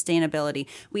have the sustainability,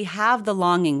 we have the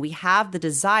longing, we have the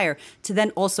desire to then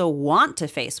also want to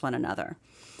face one another.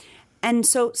 And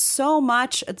so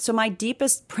my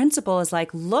deepest principle is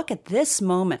like, look at this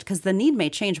moment, because the need may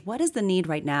change. What is the need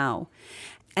right now?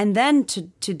 And then to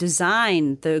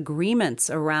design the agreements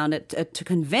around it, to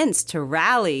convince, to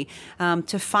rally,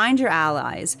 to find your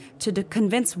allies, to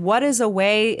convince what is a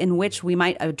way in which we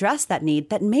might address that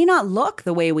need that may not look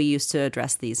the way we used to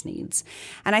address these needs.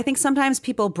 And I think sometimes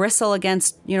people bristle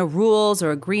against, rules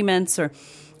or agreements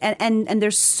and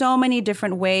there's so many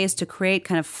different ways to create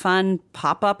kind of fun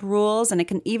pop-up rules. And it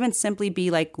can even simply be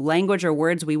like language or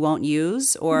words we won't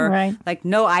use, or like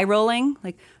no eye rolling.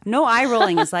 Like no eye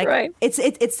rolling is like,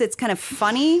 it's kind of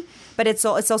funny, but it's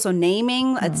also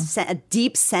naming a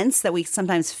deep sense that we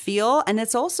sometimes feel. And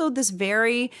it's also this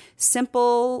very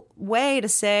simple way to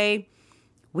say,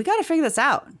 we got to figure this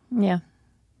out. Yeah.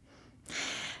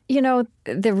 The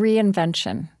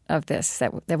reinvention of this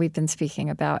that we've been speaking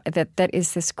about, that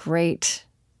is this great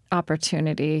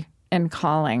opportunity and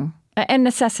calling and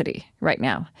necessity right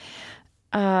now.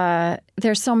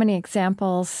 There's so many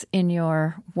examples in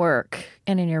your work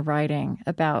and in your writing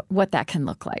about what that can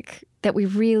look like, that we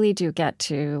really do get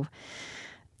to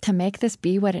make this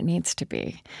be what it needs to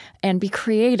be and be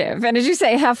creative. And as you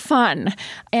say, have fun.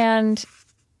 And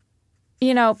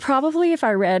probably if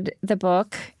I read the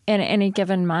book in any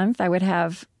given month, I would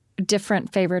have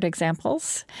different favorite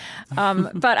examples.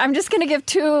 But I'm just going to give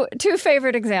two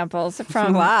favorite examples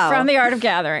from The Art of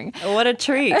Gathering. What a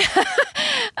treat.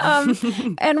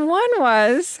 And one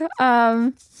was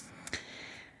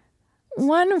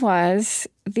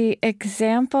the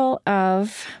example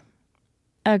of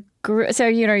a group. So,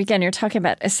 again, you're talking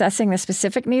about assessing the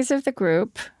specific needs of the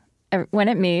group when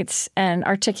it meets and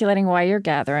articulating why you're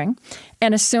gathering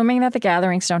and assuming that the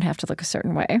gatherings don't have to look a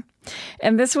certain way.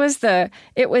 And this was I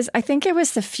think it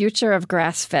was the Future of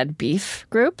Grass-Fed Beef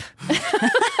group.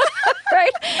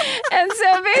 Right? And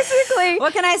so basically...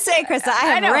 What can I say, Krista?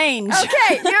 I have range.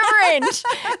 Okay, you have range.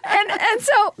 And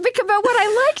so, but what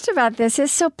I liked about this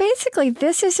is, so basically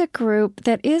this is a group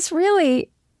that is really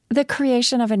the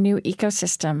creation of a new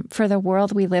ecosystem for the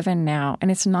world we live in now.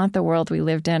 And it's not the world we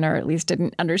lived in, or at least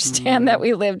didn't understand that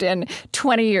we lived in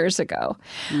 20 years ago.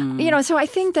 So I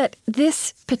think that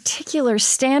this particular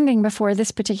standing before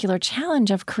this particular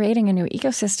challenge of creating a new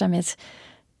ecosystem is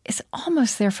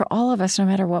almost there for all of us, no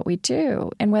matter what we do.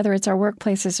 And whether it's our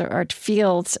workplaces or our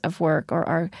fields of work or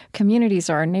our communities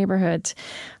or our neighborhoods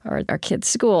or our kids'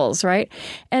 schools, right?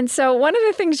 And so one of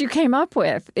the things you came up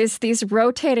with is these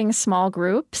rotating small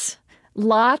groups,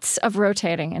 lots of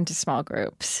rotating into small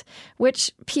groups,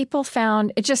 which people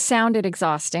found, it just sounded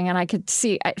exhausting. And I could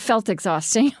see, it felt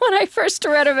exhausting when I first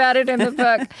read about it in the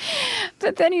book.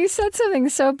 But then you said something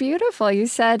so beautiful. You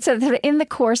said, so that in the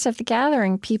course of the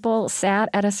gathering, people sat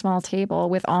at a small table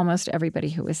with almost everybody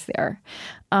who was there,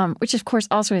 which of course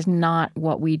also is not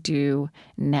what we do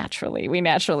naturally. We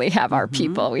naturally have our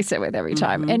people we sit with every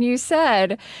time. And you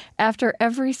said, after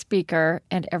every speaker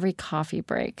and every coffee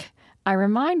break, I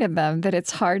reminded them that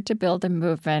it's hard to build a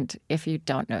movement if you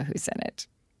don't know who's in it.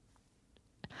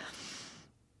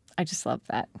 I just love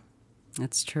that.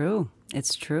 It's true.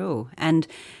 It's true. And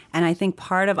I think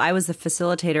I was the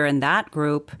facilitator in that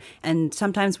group, and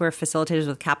sometimes we're facilitators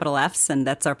with capital Fs, and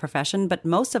that's our profession, but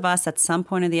most of us at some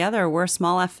point or the other, we're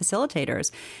small F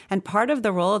facilitators. And part of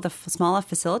the role of the small F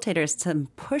facilitator is to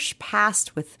push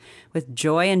past with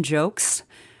joy and jokes,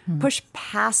 push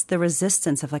past the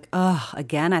resistance of like, oh,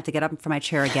 again, I have to get up from my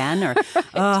chair again, or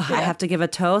I have to give a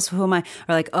toast. Who am I?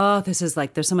 Or like, oh, this is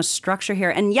like, there's so much structure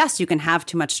here. And yes, you can have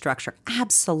too much structure.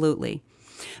 Absolutely.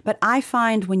 But I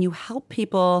find when you help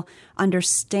people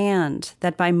understand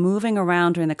that by moving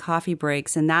around during the coffee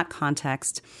breaks in that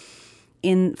context,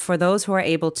 for those who are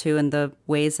able to, in the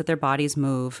ways that their bodies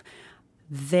move,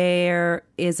 there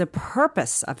is a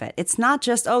purpose of it. It's not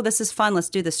just, oh, this is fun, let's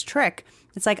do this trick.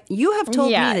 It's like, you have told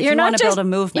me that you want to build a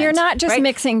movement. You're not just right?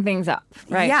 mixing things up,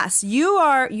 right? Yes, you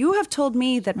have told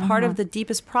me that part of the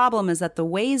deepest problem is that the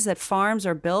ways that farms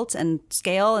are built and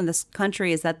scale in this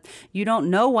country is that you don't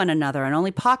know one another and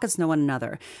only pockets know one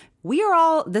another. We are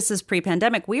all, this is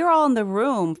pre-pandemic, we are all in the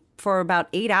room for about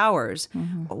 8 hours.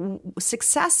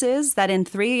 Success is that in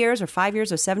 3 years or 5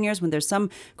 years or 7 years, when there's some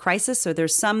crisis or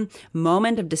there's some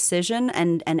moment of decision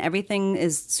and everything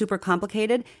is super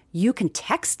complicated, you can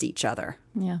text each other.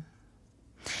 Yeah.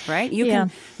 Right? You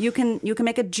can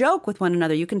make a joke with one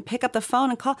another. You can pick up the phone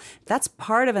and call. That's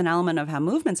part of an element of how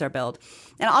movements are built.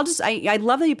 And I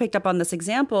love that you picked up on this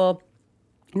example.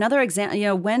 Another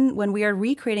example, when we are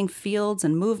recreating fields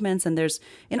and movements, and there's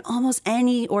in almost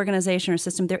any organization or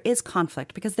system, there is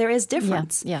conflict because there is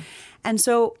difference. Yeah. And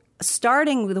so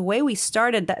starting with the way we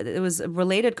started, it was a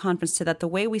related conference to that, the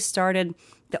way we started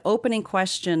the opening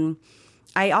question.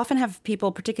 I often have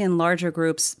people, particularly in larger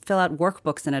groups, fill out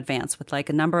workbooks in advance with like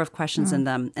a number of questions in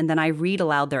them. And then I read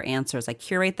aloud their answers. I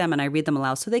curate them and I read them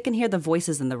aloud so they can hear the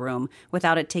voices in the room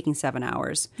without it taking 7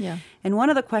 hours. Yeah. And one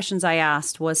of the questions I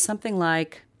asked was something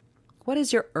like, what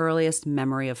is your earliest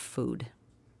memory of food?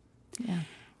 Yeah.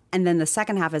 And then the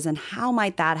second half is, and how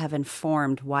might that have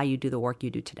informed why you do the work you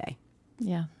do today?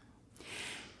 Yeah.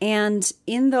 And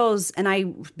in those, and I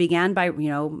began by,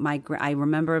 I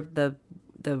remember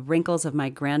the wrinkles of my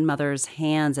grandmother's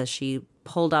hands as she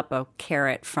pulled up a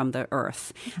carrot from the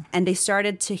earth. And they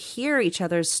started to hear each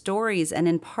other's stories. And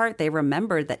in part, they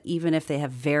remembered that even if they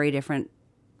have very different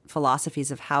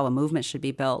philosophies of how a movement should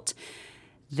be built,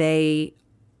 they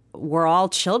were all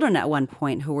children at one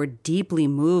point who were deeply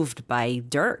moved by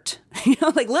dirt.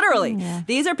 Like literally. Yeah.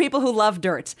 These are people who love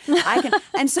dirt.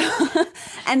 And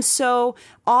so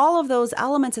all of those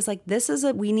elements is like,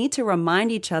 we need to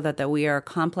remind each other that we are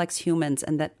complex humans,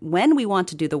 and that when we want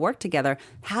to do the work together,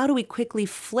 how do we quickly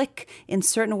flick in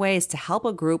certain ways to help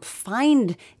a group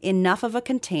find enough of a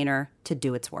container to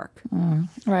do its work?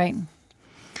 Right.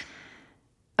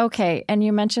 Okay, and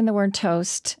you mentioned the word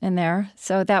toast in there.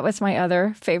 So that was my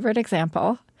other favorite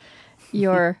example,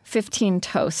 your 15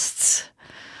 toasts,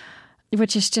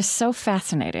 which is just so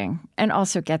fascinating and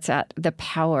also gets at the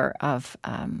power of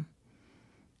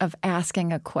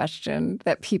asking a question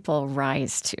that people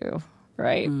rise to,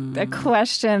 right? A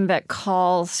question that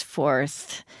calls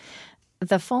forth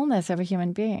the fullness of a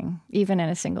human being, even in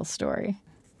a single story.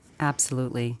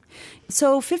 Absolutely.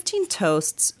 So 15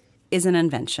 toasts is an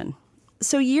invention.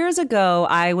 So years ago,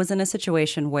 I was in a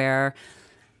situation where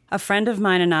a friend of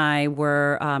mine and I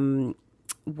were going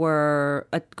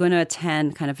to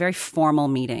attend kind of very formal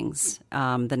meetings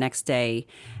the next day.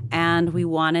 And we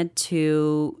wanted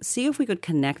to see if we could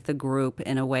connect the group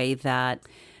in a way that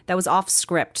was off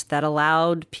script, that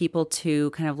allowed people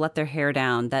to kind of let their hair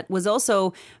down, that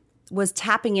was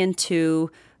tapping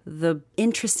into the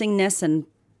interestingness and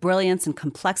brilliance and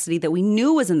complexity that we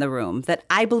knew was in the room, that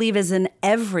I believe is in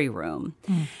every room.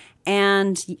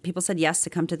 And people said yes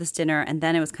to come to this dinner. And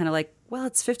then it was kind of like, well,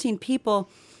 it's 15 people.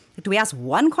 Do we ask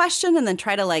one question and then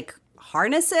try to like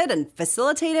harness it and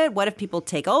facilitate it? What if people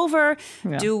take over?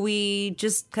 Yeah. Do we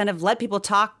just kind of let people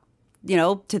talk,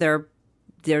 to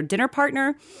their dinner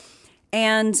partner?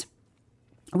 And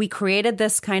we created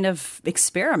this kind of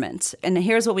experiment. And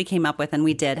here's what we came up with, and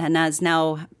we did. And has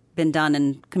now been done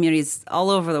in communities all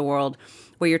over the world,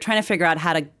 where you're trying to figure out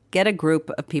how to get a group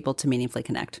of people to meaningfully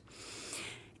connect.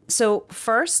 So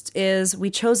first is we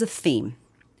chose a theme.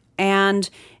 And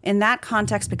in that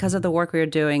context, because of the work we were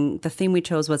doing, the theme we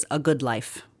chose was a good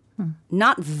life.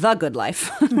 Not the good life,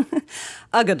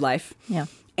 a good life. Yeah.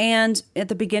 And at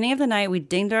the beginning of the night, we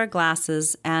dinged our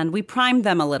glasses and we primed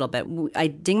them a little bit. I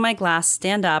dinged my glass,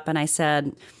 stand up, and I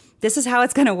said, this is how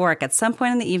it's going to work. At some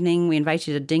point in the evening, we invite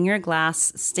you to ding your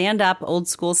glass, stand up, old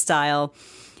school style,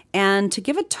 and to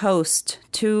give a toast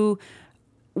to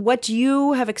what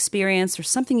you have experienced or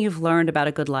something you've learned about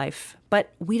a good life.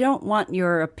 but we don't want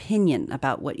your opinion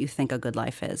about what you think a good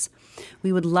life is.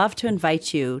 We would love to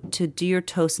invite you to do your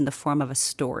toast in the form of a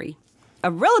story. A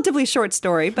relatively short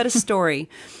story, but a story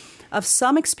of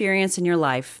some experience in your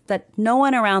life that no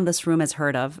one around this room has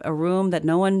heard of, a room that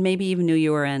no one maybe even knew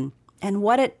you were in, and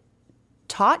what it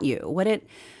taught you, what it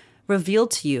revealed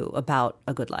to you about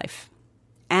a good life.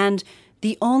 And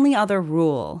the only other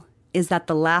rule is that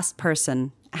the last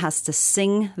person has to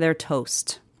sing their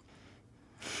toast.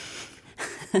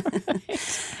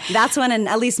 That's when, in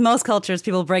at least most cultures,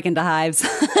 people break into hives.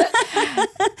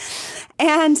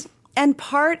 And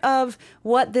part of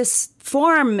what this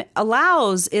form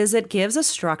allows is it gives a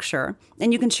structure,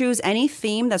 and you can choose any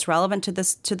theme that's relevant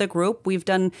to the group.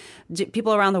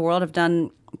 People around the world have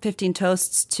done 15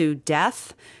 toasts to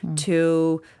death,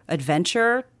 to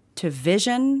adventure, to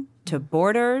vision, to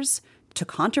borders, to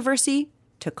controversy,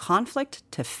 to conflict,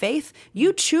 to faith.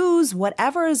 You choose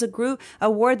whatever is a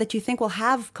word that you think will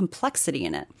have complexity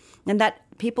in it, and that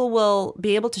people will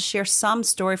be able to share some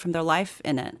story from their life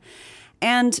in it.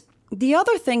 And the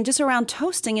other thing just around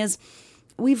toasting is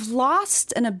we've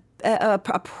lost a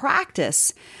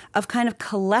practice of kind of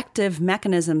collective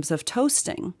mechanisms of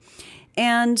toasting.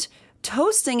 And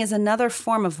toasting is another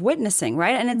form of witnessing,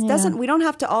 right? And we don't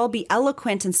have to all be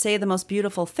eloquent and say the most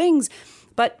beautiful things,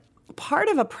 but part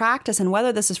of a practice, and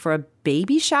whether this is for a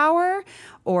baby shower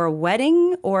or a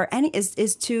wedding or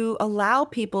is to allow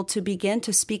people to begin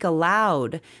to speak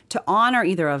aloud, to honor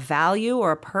either a value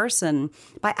or a person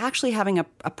by actually having a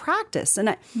practice.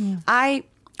 And I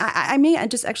may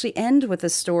just actually end with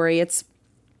this story.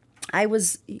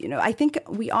 I think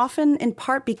we often, in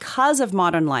part because of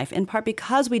modern life, in part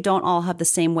because we don't all have the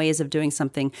same ways of doing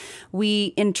something,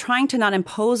 in trying to not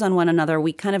impose on one another,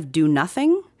 we kind of do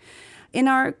nothing in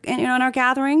our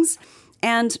gatherings.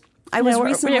 And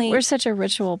we're such a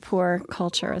ritual poor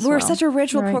culture as well. We're such a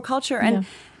ritual poor culture.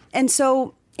 And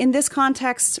so in this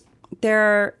context,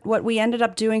 what we ended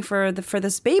up doing for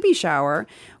this baby shower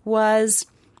was,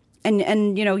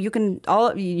 and you can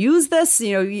all use this,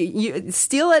 you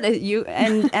steal it,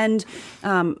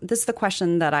 this is the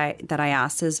question that I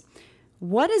asked is,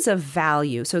 what is a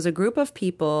value? So it was a group of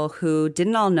people who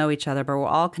didn't all know each other, but were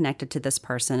all connected to this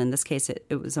person. In this case,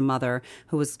 it was a mother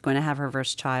who was going to have her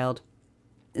first child.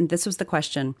 And this was the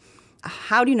question: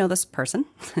 how do you know this person?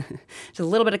 Just a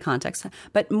little bit of context.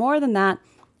 But more than that,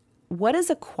 what is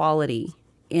a quality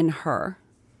in her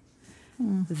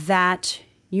that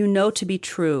you know to be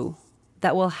true,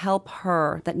 that will help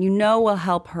her, that will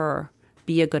help her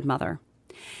be a good mother?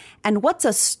 And what's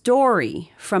a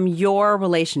story from your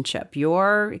relationship,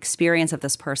 your experience of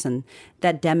this person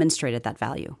that demonstrated that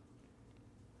value?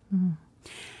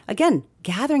 Again,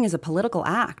 gathering is a political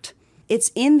act.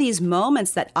 It's in these moments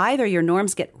that either your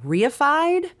norms get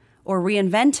reified or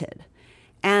reinvented.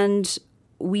 And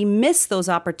we miss those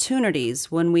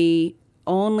opportunities when we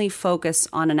only focus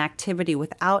on an activity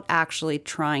without actually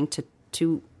trying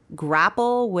to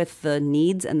grapple with the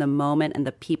needs and the moment and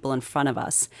the people in front of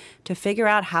us to figure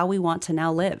out how we want to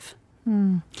now live.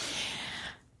 And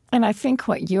I think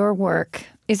what your work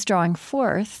is drawing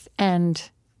forth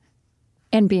and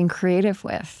being creative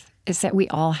with is that we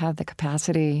all have the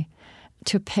capacity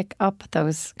to pick up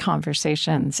those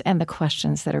conversations and the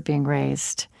questions that are being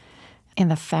raised in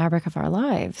the fabric of our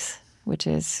lives, which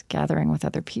is gathering with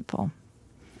other people.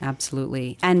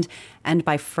 Absolutely. And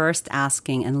by first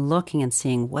asking and looking and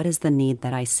seeing, what is the need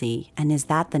that I see? And is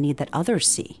that the need that others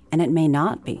see? And it may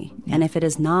not be. Yeah. And if it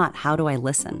is not, how do I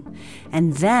listen?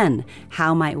 And then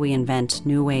how might we invent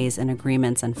new ways and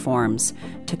agreements and forms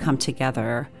to come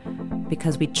together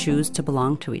because we choose to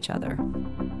belong to each other?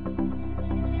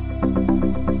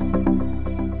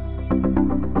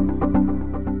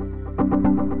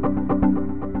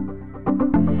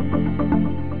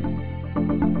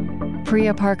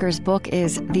 Priya Parker's book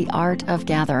is The Art of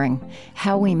Gathering: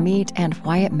 How We Meet and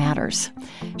Why It Matters.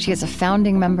 She is a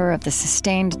founding member of the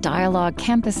Sustained Dialogue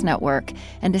Campus Network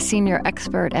and a senior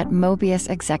expert at Mobius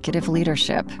Executive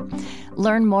Leadership.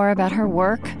 Learn more about her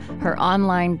work, her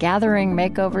online Gathering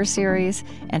Makeover series,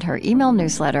 and her email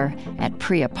newsletter at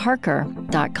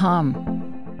priyaparker.com.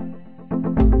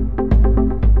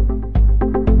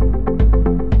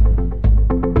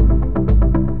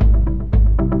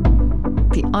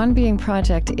 On Being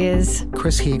Project is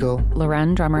Chris Hegel,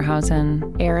 Loren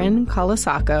Drummerhausen, Aaron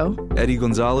Colasacco, Eddie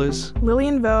Gonzalez,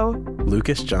 Lillian Vo,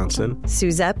 Lucas Johnson,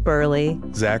 Suzette Burley,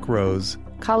 Zach Rose,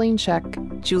 Colleen Scheck,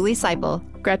 Julie Seipel,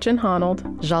 Gretchen Honnold,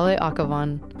 Jale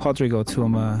Akavan, Podrigo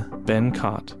Tuma, Ben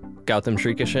Cott, Gautam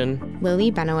Srikishan,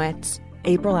 Lily Benowitz,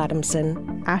 April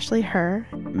Adamson, Ashley Herr,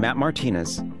 Matt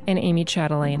Martinez, and Amy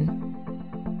Chatelaine.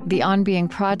 The On Being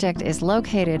Project is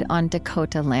located on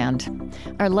Dakota land.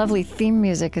 Our lovely theme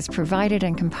music is provided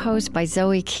and composed by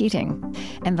Zoe Keating.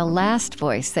 And the last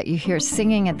voice that you hear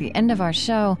singing at the end of our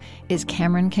show is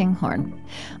Cameron Kinghorn.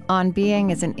 On Being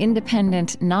is an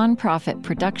independent, nonprofit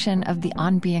production of the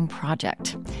On Being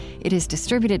Project. It is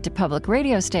distributed to public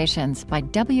radio stations by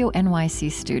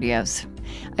WNYC Studios.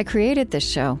 I created this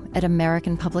show at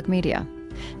American Public Media.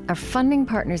 Our funding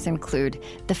partners include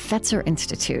the Fetzer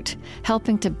Institute,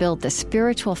 helping to build the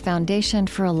spiritual foundation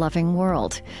for a loving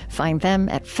world. Find them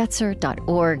at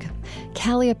fetzer.org.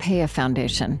 Calliopeia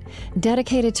Foundation,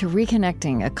 dedicated to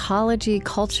reconnecting ecology,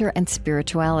 culture, and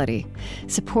spirituality,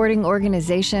 supporting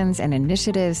organizations and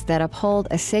initiatives that uphold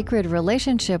a sacred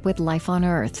relationship with life on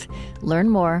Earth. Learn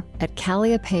more at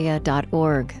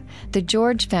calliopeia.org. The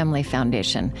George Family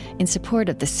Foundation, in support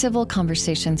of the Civil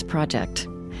Conversations Project.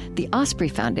 The Osprey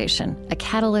Foundation, a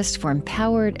catalyst for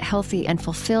empowered, healthy, and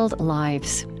fulfilled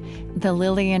lives. The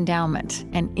Lilly Endowment,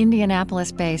 an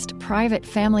Indianapolis-based private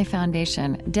family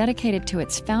foundation dedicated to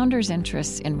its founders'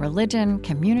 interests in religion,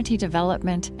 community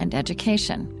development, and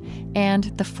education. And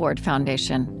the Ford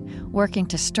Foundation, working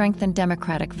to strengthen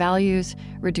democratic values,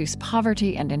 reduce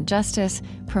poverty and injustice,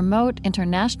 promote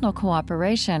international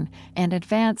cooperation, and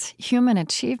advance human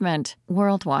achievement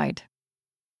worldwide.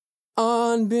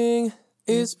 On Being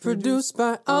is produced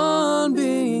by On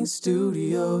Being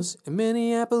Studios in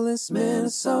Minneapolis,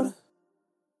 Minnesota.